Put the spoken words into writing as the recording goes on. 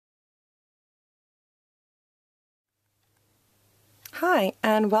Hi,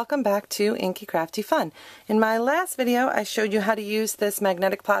 and welcome back to Inky Crafty Fun. In my last video I showed you how to use this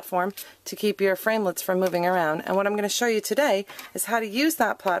magnetic platform to keep your framelits from moving around, and what I'm going to show you today is how to use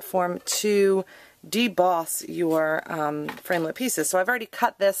that platform to deboss your framelit pieces. So I've already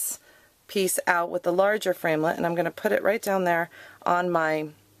cut this piece out with the larger framelit, and I'm going to put it right down there on my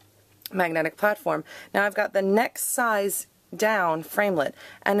magnetic platform. Now I've got the next size down framelit,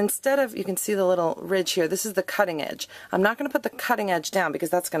 and instead of, you can see the little ridge here, this is the cutting edge. I'm not going to put the cutting edge down because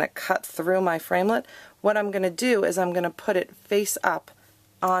that's going to cut through my framelit. What I'm going to do is I'm going to put it face up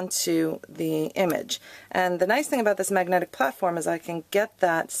onto the image. And the nice thing about this magnetic platform is I can get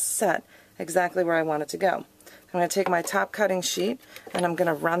that set exactly where I want it to go. I'm going to take my top cutting sheet and I'm going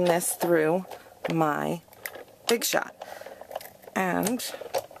to run this through my BigShot, and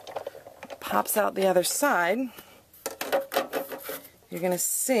pops out the other side. You're going to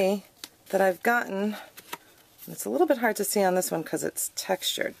see that I've gotten, it's a little bit hard to see on this one because it's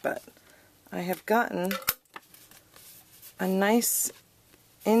textured, but I have gotten a nice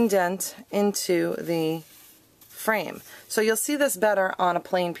indent into the frame. So you'll see this better on a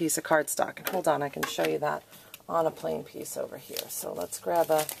plain piece of cardstock. And hold on, I can show you that on a plain piece over here. So let's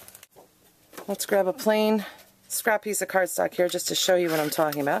grab a plain scrap piece of cardstock here just to show you what I'm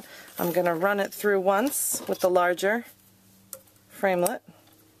talking about. I'm going to run it through once with the larger framelit.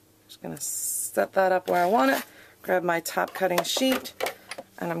 Just going to set that up where I want it, grab my top cutting sheet,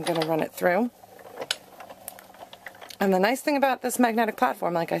 and I'm going to run it through. And the nice thing about this magnetic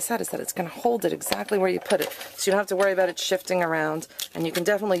platform, like I said, is that it's going to hold it exactly where you put it, so you don't have to worry about it shifting around, and you can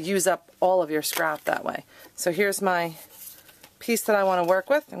definitely use up all of your scrap that way. So here's my piece that I want to work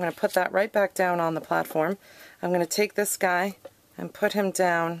with. I'm going to put that right back down on the platform. I'm going to take this guy and put him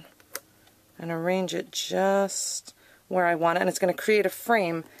down and arrange it just where I want it, and it's going to create a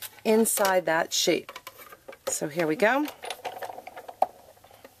frame inside that shape. So here we go.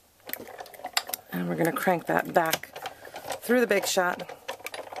 And we're going to crank that back through the BigShot.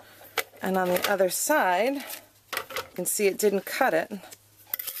 And on the other side, you can see it didn't cut it,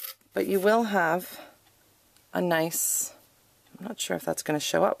 but you will have a nice, I'm not sure if that's going to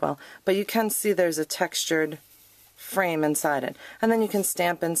show up well, but you can see there's a textured frame inside it. And then you can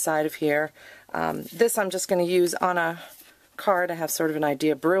stamp inside of here. This I'm just going to use on a card. I have sort of an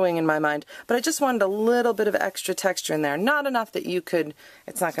idea brewing in my mind, but I just wanted a little bit of extra texture in there. Not enough that you could,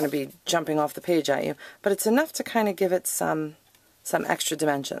 it's not going to be jumping off the page at you, but it's enough to kind of give it some extra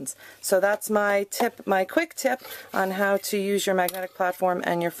dimensions. So that's my tip, my quick tip on how to use your magnetic platform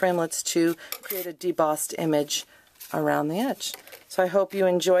and your framelits to create a debossed image around the edge. So I hope you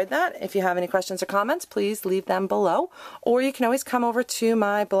enjoyed that. If you have any questions or comments, please leave them below, or you can always come over to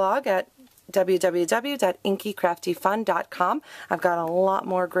my blog at www.inkycraftyfun.com. I've got a lot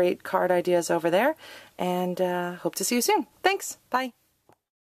more great card ideas over there, and hope to see you soon. Thanks. Bye.